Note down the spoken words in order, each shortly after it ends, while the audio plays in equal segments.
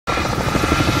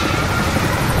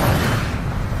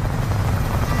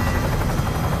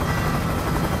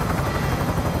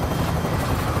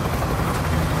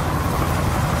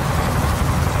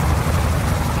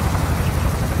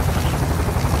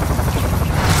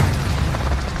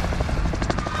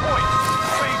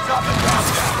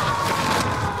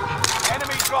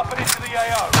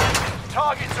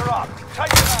Targets are up. Take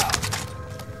them out.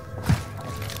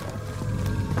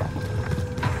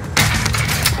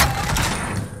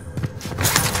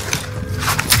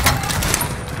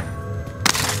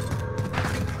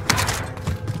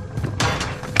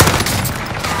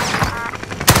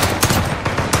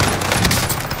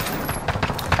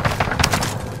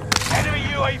 Enemy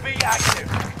UAV active.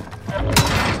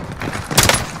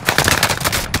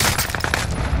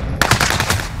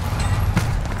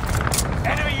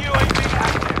 Enemy UAV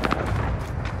active.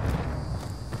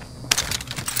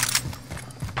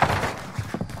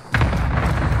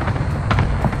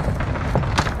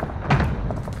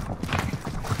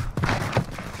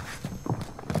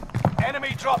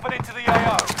 Enemy dropping into the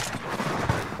AO.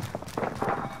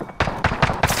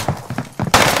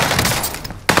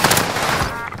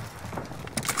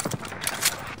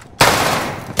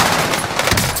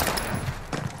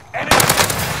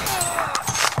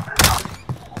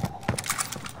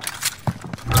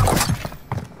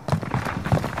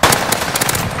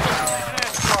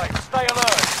 Stay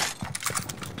alert.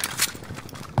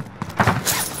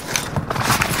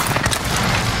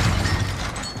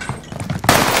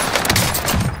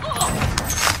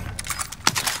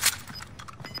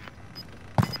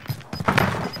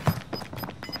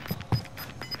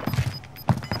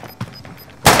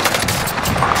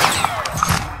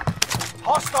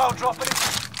 Hostile dropping in.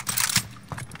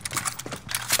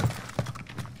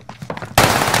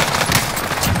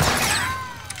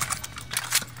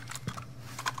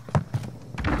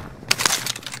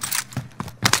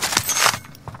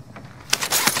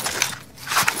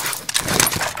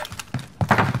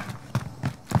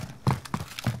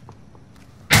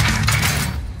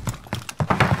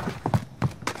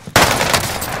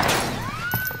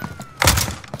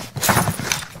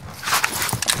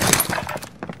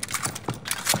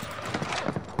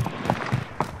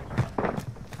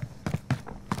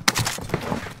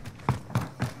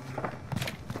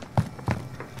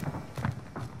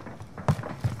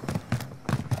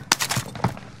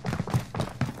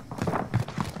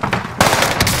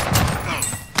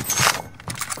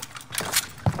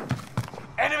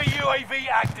 Enemy UAV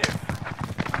active.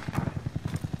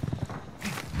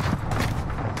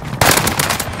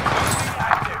 UAV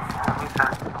active.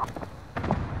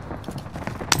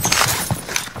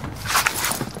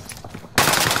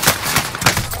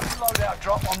 Loadout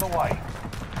drop on the way.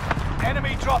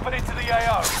 Enemy dropping into the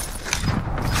AO.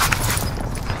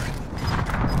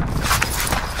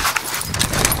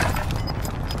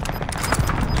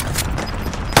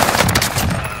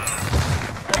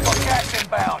 We've got gas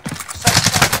inbound.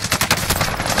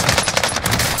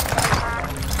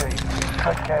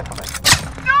 Tread carefully.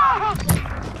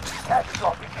 Catch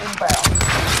drop inbound.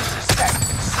 Set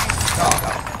and seize the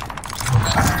cargo.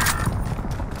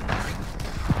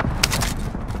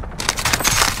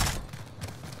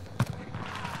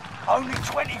 Only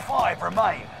 25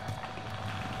 remain.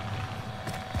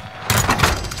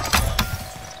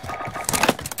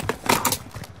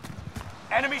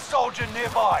 Enemy soldier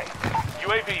nearby.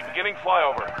 UAV beginning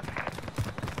flyover.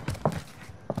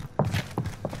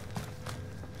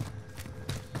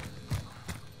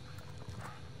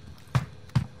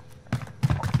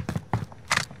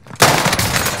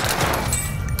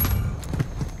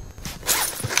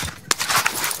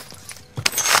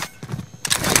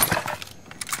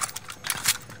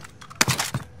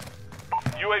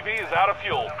 UAV is out of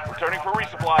fuel. Returning for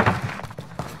resupply.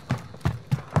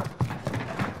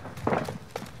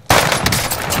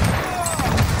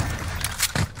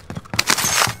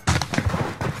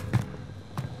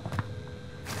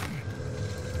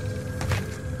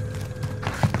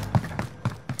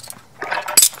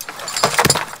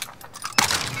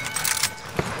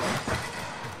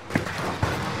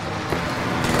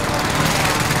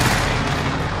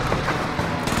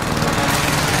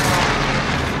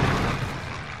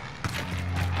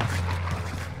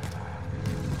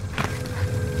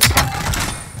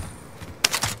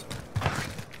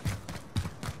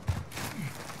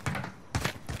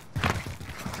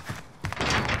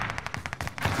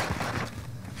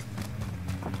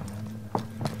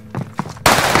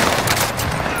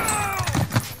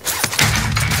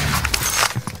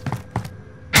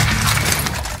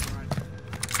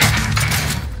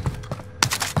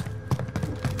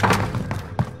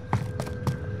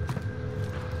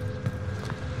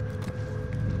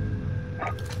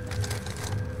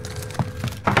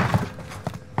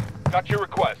 Got your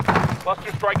request.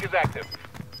 Cluster strike is active.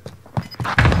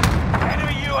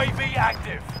 Enemy UAV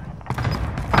active.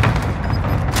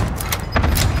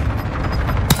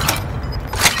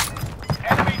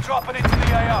 Enemy dropping into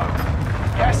the AO.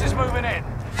 Gas is moving in.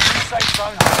 Safe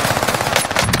zone.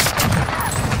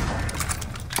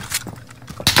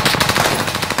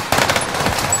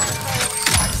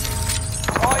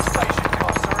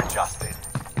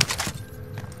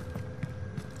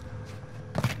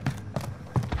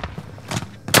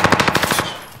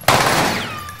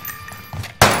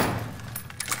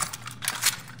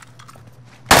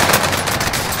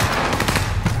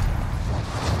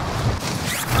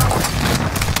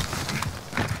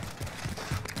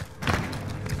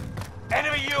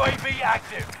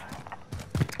 active.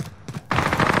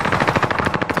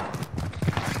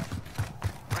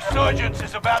 Resurgence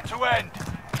is about to end.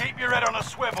 Keep your head on a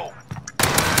swivel.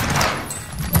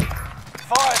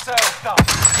 Fire sales done.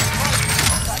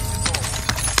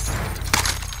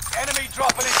 Enemy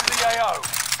dropping into the AO.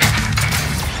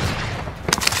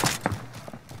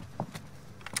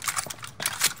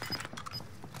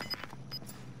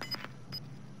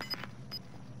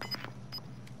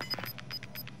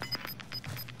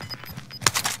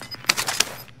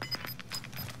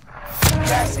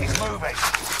 Gas is moving.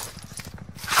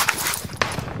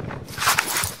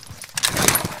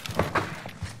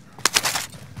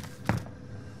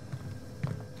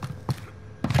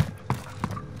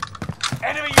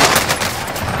 Enemy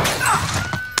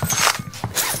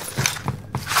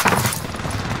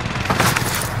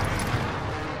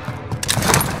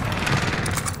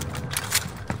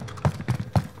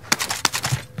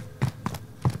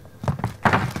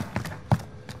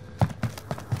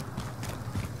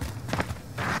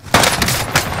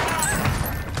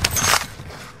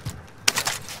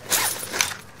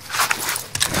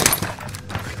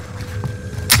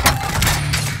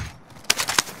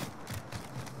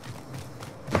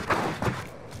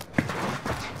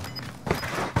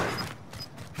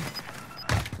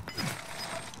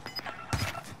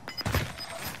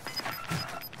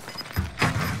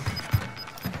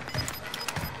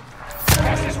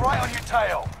right on your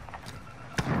tail.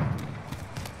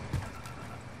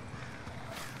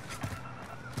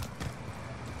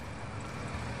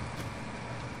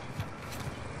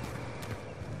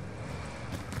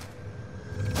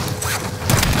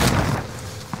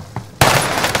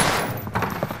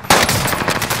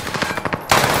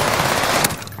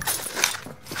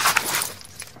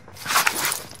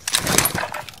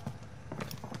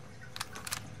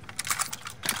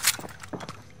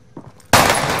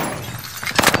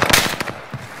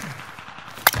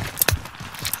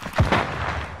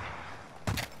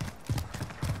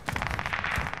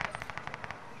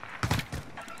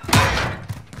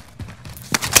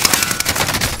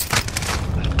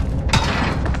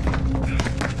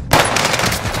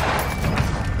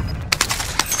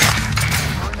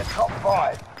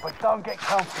 But don't get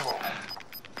comfortable.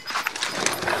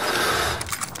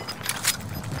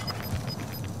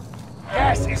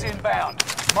 Gas is inbound.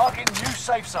 Marking new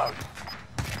safe zone.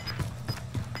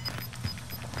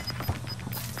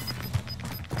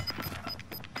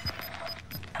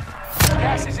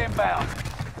 Gas is inbound.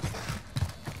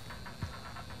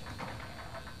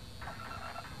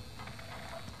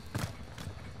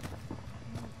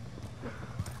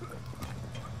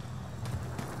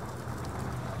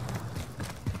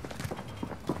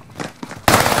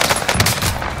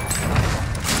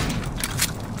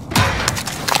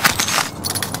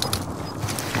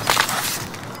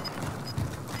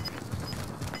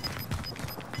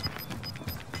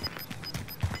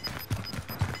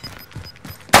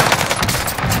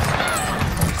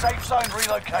 Safe zone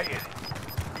relocated.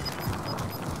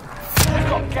 We've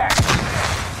got gas.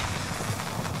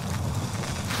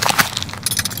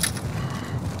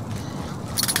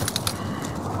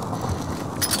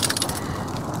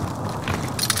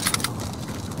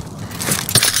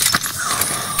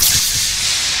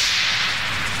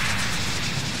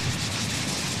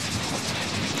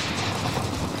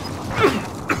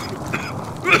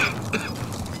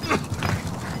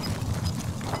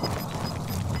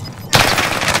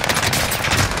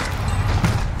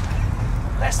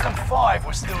 Less than 5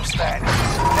 were still standing.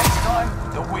 Next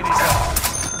time, the win is ours.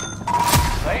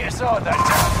 They aside that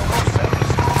time.